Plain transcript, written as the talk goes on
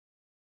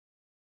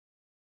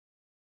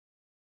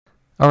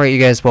Alright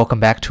you guys, welcome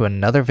back to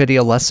another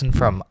video lesson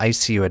from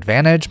ICU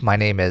Advantage. My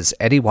name is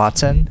Eddie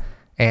Watson,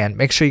 and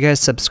make sure you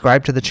guys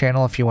subscribe to the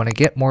channel if you want to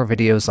get more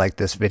videos like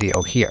this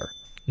video here.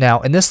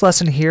 Now in this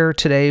lesson here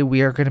today,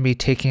 we are going to be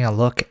taking a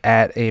look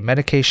at a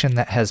medication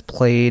that has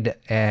played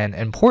an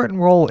important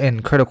role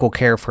in critical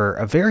care for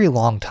a very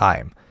long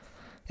time.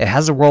 It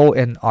has a role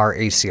in our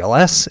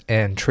ACLS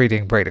in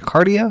treating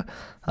bradycardia,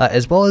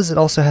 as well as it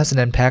also has an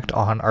impact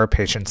on our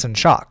patients in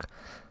shock.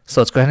 So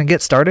let's go ahead and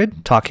get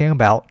started talking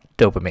about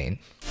dopamine.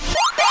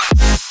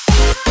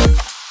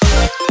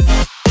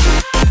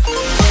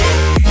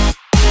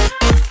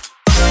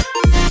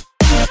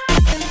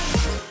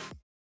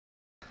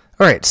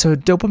 Alright, so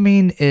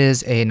dopamine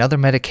is another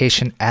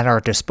medication at our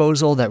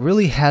disposal that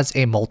really has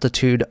a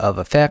multitude of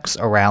effects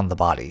around the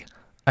body.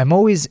 I'm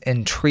always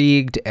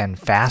intrigued and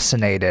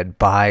fascinated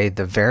by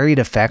the varied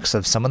effects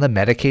of some of the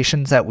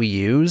medications that we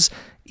use,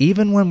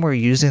 even when we're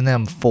using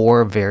them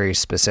for very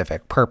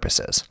specific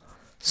purposes.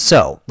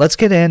 So let's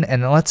get in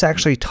and let's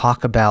actually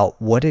talk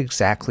about what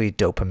exactly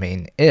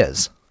dopamine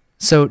is.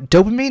 So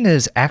dopamine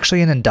is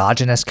actually an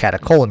endogenous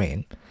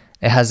catecholamine.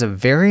 It has a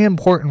very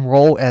important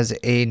role as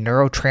a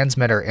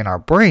neurotransmitter in our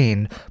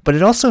brain, but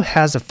it also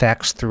has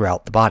effects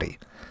throughout the body.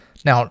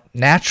 Now,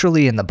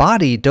 naturally in the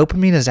body,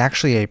 dopamine is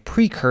actually a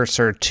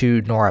precursor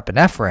to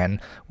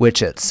norepinephrine,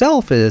 which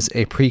itself is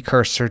a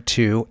precursor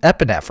to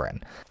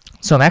epinephrine.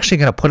 So I'm actually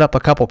going to put up a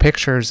couple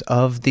pictures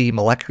of the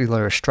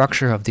molecular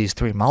structure of these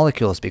three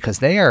molecules because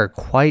they are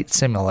quite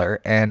similar,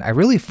 and I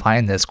really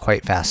find this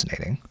quite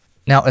fascinating.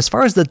 Now, as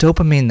far as the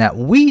dopamine that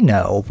we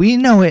know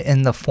it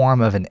in the form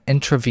of an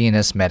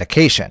intravenous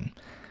medication.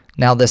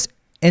 Now, this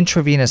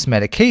intravenous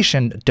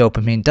medication,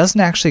 dopamine,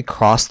 doesn't actually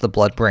cross the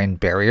blood-brain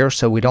barrier,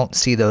 so we don't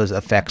see those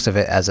effects of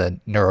it as a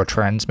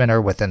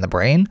neurotransmitter within the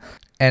brain.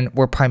 And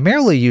we're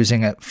primarily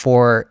using it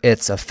for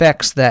its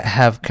effects that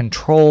have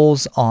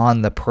controls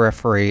on the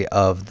periphery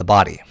of the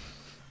body.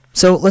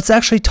 So let's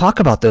actually talk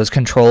about those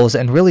controls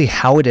and really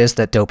how it is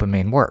that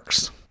dopamine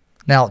works.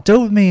 Now,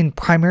 dopamine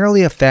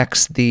primarily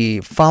affects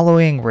the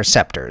following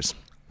receptors.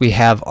 We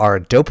have our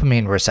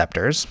dopamine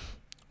receptors,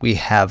 we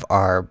have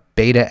our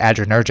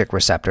beta-adrenergic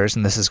receptors,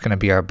 and this is going to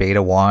be our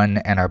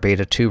beta-1 and our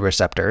beta-2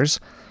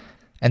 receptors.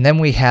 And then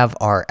we have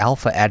our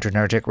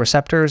alpha-adrenergic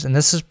receptors, and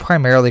this is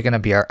primarily going to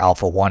be our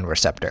alpha-1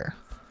 receptor.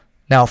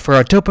 Now, for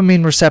our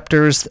dopamine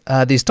receptors,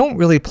 these don't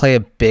really play a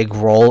big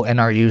role in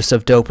our use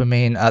of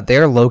dopamine.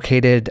 They're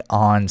located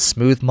on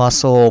smooth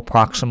muscle,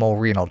 proximal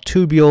renal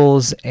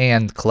tubules,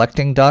 and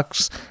collecting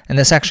ducts, and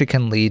this actually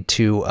can lead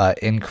to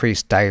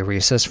increased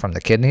diuresis from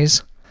the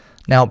kidneys.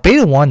 Now,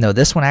 beta-1, though,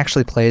 this one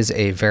actually plays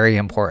a very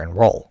important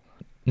role.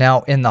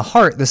 Now, in the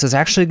heart, this is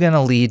actually going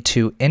to lead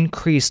to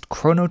increased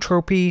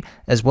chronotropy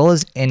as well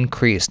as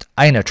increased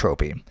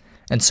inotropy.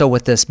 And so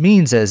what this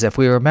means is, if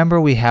we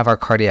remember, we have our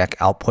cardiac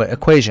output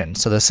equation.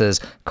 So this is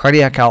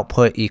cardiac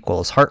output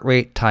equals heart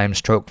rate times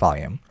stroke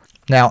volume.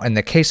 Now, in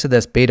the case of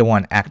this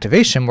beta-1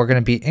 activation, we're going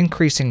to be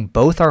increasing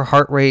both our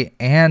heart rate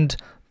and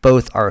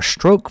both our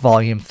stroke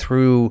volume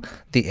through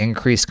the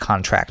increased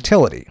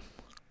contractility.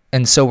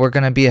 And so we're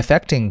going to be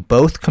affecting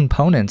both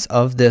components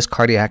of this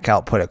cardiac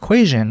output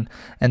equation,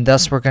 and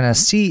thus we're going to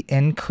see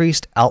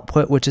increased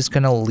output, which is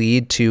going to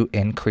lead to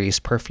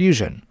increased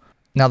perfusion.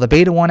 Now, the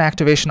beta-1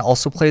 activation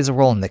also plays a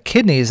role in the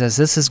kidneys, as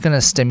this is going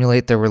to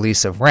stimulate the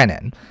release of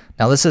renin.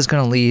 Now, this is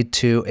going to lead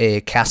to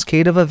a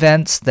cascade of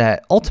events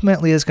that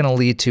ultimately is going to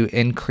lead to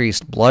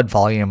increased blood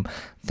volume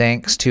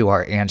thanks to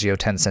our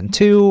angiotensin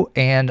II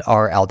and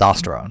our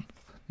aldosterone.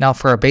 Now,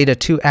 for our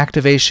beta-2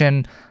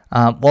 activation,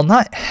 while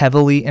not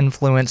heavily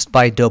influenced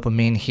by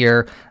dopamine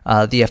here,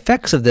 the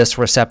effects of this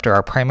receptor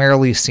are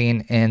primarily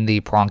seen in the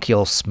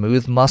bronchial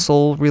smooth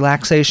muscle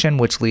relaxation,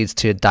 which leads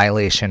to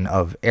dilation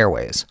of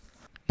airways.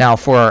 Now,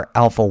 for our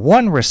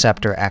alpha-1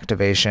 receptor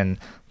activation,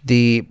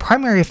 the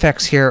primary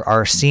effects here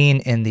are seen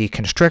in the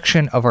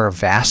constriction of our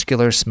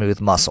vascular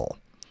smooth muscle.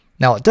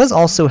 Now, it does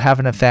also have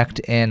an effect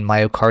in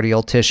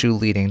myocardial tissue,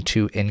 leading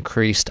to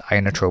increased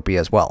inotropy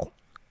as well.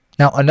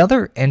 Now,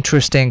 another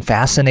interesting,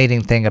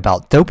 fascinating thing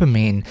about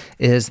dopamine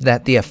is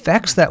that the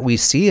effects that we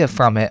see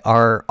from it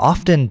are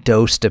often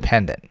dose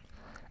dependent.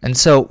 And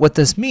so what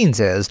this means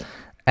is,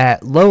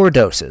 at lower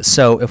doses,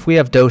 so if we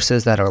have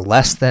doses that are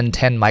less than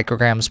 10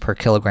 micrograms per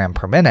kilogram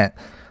per minute,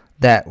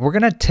 that we're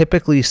going to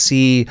typically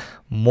see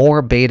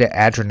more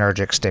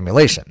beta-adrenergic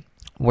stimulation.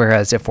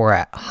 Whereas if we're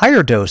at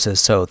higher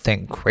doses, so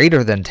think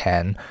greater than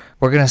 10,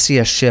 we're going to see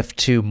a shift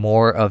to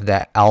more of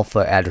that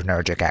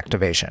alpha-adrenergic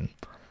activation.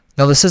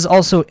 Now, this is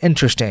also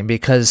interesting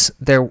because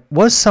there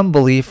was some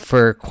belief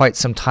for quite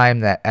some time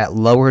that at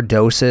lower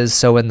doses,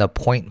 so in the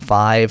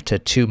 0.5 to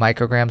 2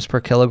 micrograms per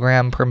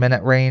kilogram per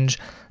minute range,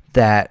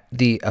 that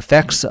the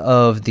effects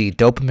of the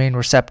dopamine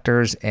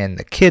receptors in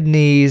the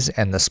kidneys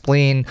and the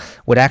spleen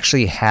would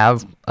actually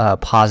have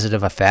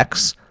positive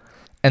effects.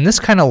 And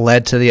this kind of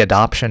led to the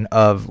adoption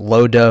of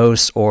low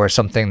dose, or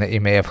something that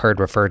you may have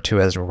heard referred to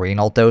as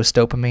renal dose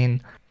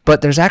dopamine.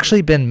 But there's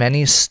actually been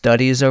many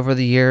studies over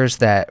the years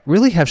that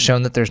really have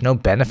shown that there's no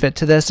benefit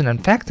to this, and in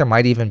fact there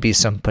might even be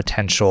some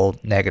potential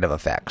negative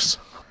effects.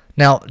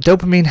 Now,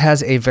 dopamine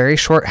has a very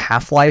short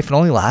half-life. It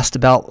only lasts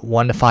about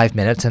 1 to 5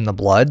 minutes in the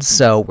blood,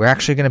 so we're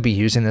actually going to be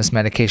using this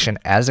medication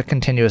as a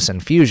continuous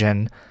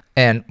infusion,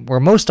 and we're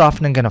most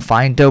often going to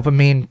find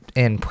dopamine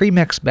in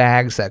pre-mixed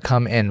bags that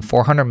come in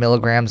 400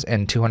 milligrams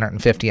and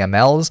 250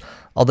 mLs,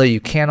 although you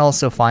can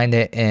also find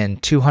it in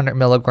 200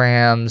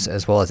 milligrams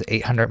as well as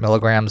 800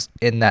 milligrams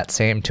in that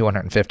same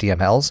 250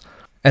 mLs.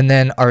 And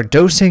then our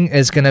dosing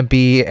is going to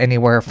be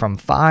anywhere from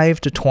 5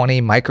 to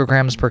 20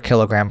 micrograms per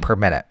kilogram per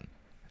minute.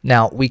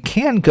 Now, we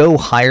can go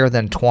higher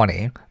than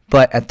 20,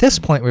 but at this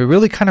point, we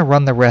really kind of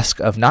run the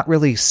risk of not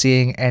really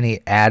seeing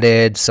any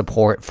added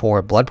support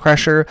for blood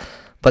pressure,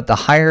 but the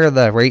higher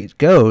the rate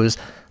goes,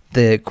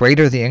 the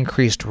greater the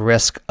increased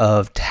risk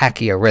of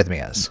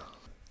tachyarrhythmias.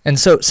 And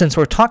so, since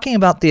we're talking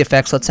about the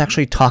effects, let's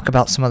actually talk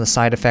about some of the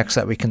side effects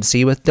that we can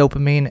see with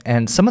dopamine.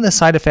 And some of the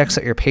side effects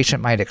that your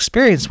patient might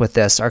experience with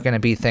this are going to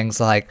be things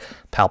like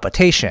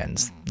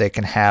palpitations. They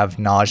can have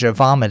nausea,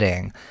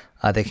 vomiting.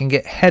 They can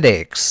get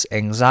headaches,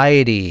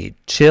 anxiety,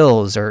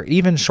 chills, or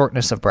even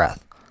shortness of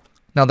breath.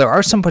 Now, there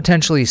are some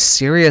potentially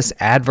serious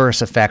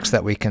adverse effects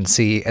that we can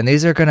see, and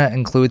these are going to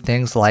include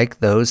things like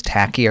those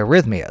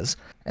tachyarrhythmias.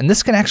 And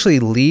this can actually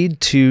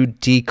lead to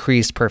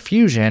decreased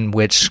perfusion,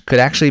 which could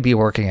actually be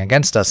working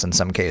against us in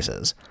some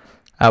cases.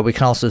 We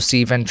can also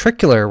see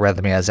ventricular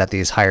arrhythmias at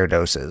these higher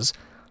doses.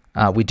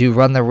 We do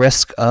run the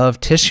risk of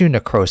tissue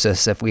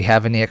necrosis if we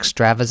have any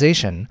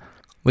extravasation.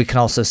 We can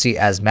also see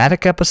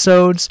asthmatic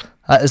episodes,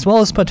 as well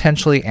as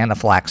potentially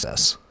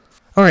anaphylaxis.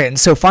 All right, and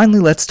so finally,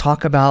 let's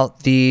talk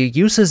about the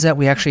uses that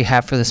we actually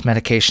have for this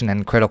medication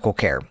in critical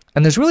care.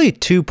 And there's really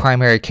two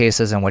primary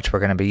cases in which we're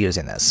going to be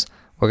using this.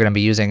 We're going to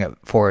be using it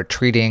for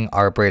treating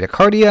our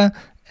bradycardia,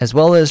 as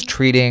well as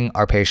treating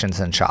our patients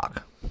in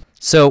shock.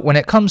 So when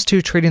it comes to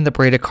treating the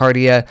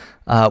bradycardia,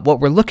 what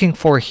we're looking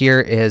for here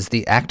is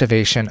the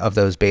activation of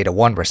those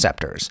beta-1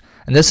 receptors.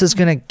 And this is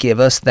going to give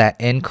us that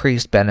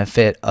increased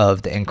benefit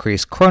of the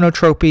increased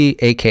chronotropy,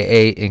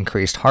 aka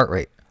increased heart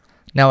rate.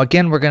 Now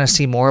again, we're going to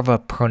see more of a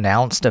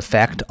pronounced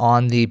effect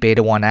on the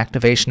beta-1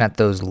 activation at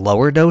those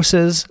lower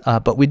doses,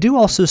 but we do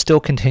also still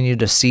continue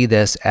to see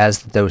this as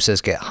the doses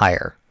get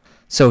higher.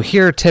 So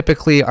here,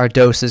 typically, our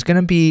dose is going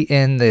to be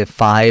in the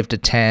 5 to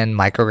 10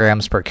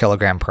 micrograms per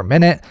kilogram per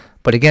minute,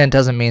 but again, it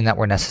doesn't mean that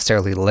we're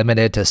necessarily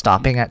limited to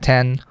stopping at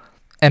 10.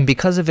 And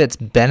because of its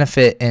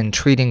benefit in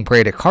treating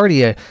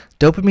bradycardia,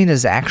 dopamine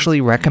is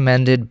actually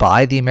recommended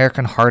by the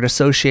American Heart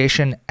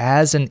Association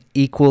as an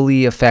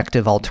equally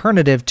effective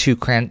alternative to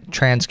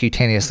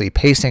transcutaneously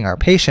pacing our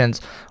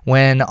patients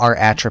when our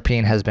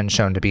atropine has been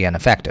shown to be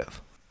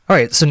ineffective. All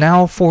right, so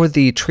now for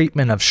the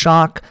treatment of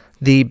shock.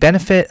 The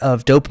benefit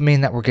of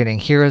dopamine that we're getting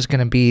here is going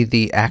to be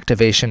the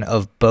activation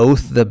of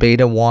both the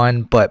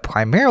beta-1, but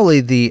primarily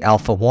the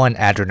alpha-1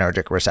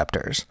 adrenergic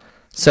receptors.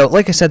 So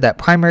like I said, that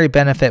primary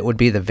benefit would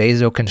be the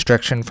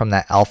vasoconstriction from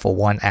that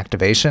alpha-1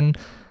 activation,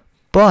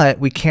 but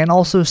we can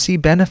also see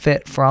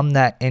benefit from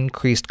that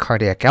increased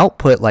cardiac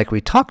output like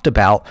we talked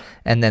about,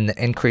 and then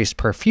the increased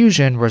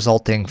perfusion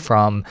resulting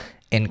from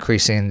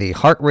increasing the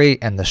heart rate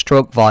and the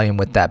stroke volume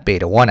with that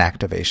beta-1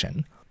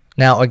 activation.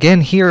 Now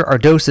again, here our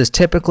dose is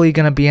typically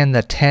going to be in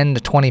the 10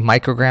 to 20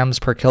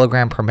 micrograms per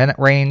kilogram per minute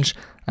range,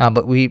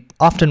 but we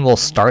often will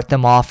start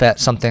them off at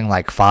something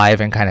like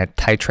 5 and kind of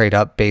titrate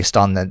up based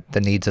on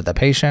the needs of the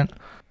patient.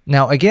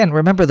 Now again,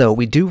 remember though,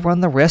 we do run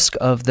the risk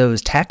of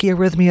those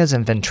tachyarrhythmias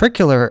and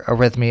ventricular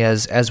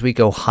arrhythmias as we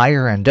go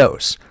higher in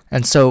dose.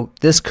 And so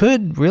this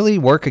could really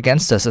work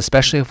against us,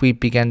 especially if we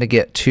begin to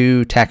get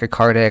too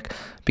tachycardic,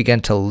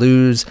 begin to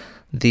lose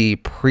the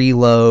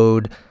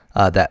preload,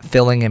 that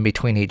filling in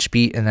between each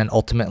beat, and then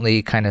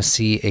ultimately kind of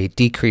see a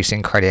decrease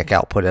in cardiac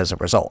output as a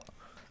result.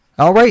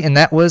 All right, and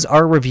that was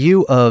our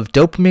review of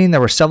dopamine. There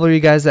were several of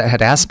you guys that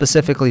had asked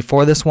specifically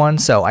for this one,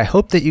 so I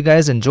hope that you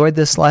guys enjoyed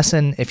this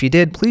lesson. If you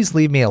did, please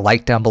leave me a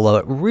like down below.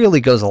 It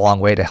really goes a long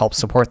way to help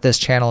support this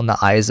channel in the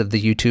eyes of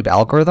the YouTube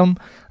algorithm,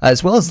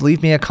 as well as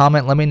leave me a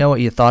comment. Let me know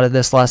what you thought of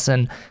this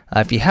lesson.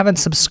 If you haven't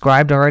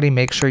subscribed already,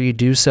 make sure you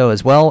do so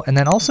as well, and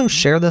then also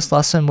share this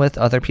lesson with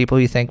other people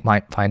you think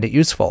might find it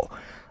useful.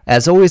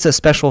 As always, a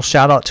special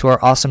shout out to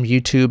our awesome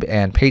YouTube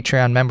and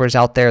Patreon members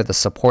out there. The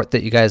support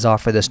that you guys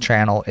offer this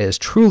channel is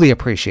truly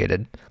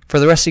appreciated. For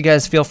the rest of you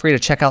guys, feel free to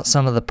check out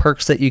some of the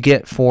perks that you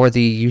get for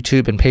the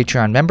YouTube and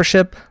Patreon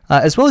membership,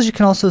 as well as you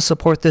can also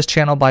support this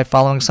channel by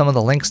following some of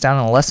the links down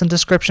in the lesson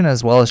description,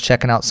 as well as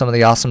checking out some of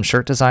the awesome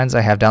shirt designs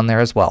I have down there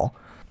as well.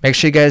 Make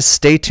sure you guys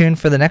stay tuned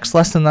for the next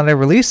lesson that I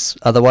release.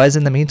 Otherwise,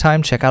 in the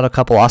meantime, check out a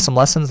couple awesome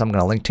lessons I'm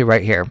going to link to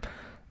right here.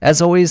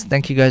 As always,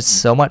 thank you guys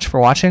so much for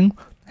watching.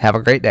 Have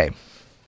a great day.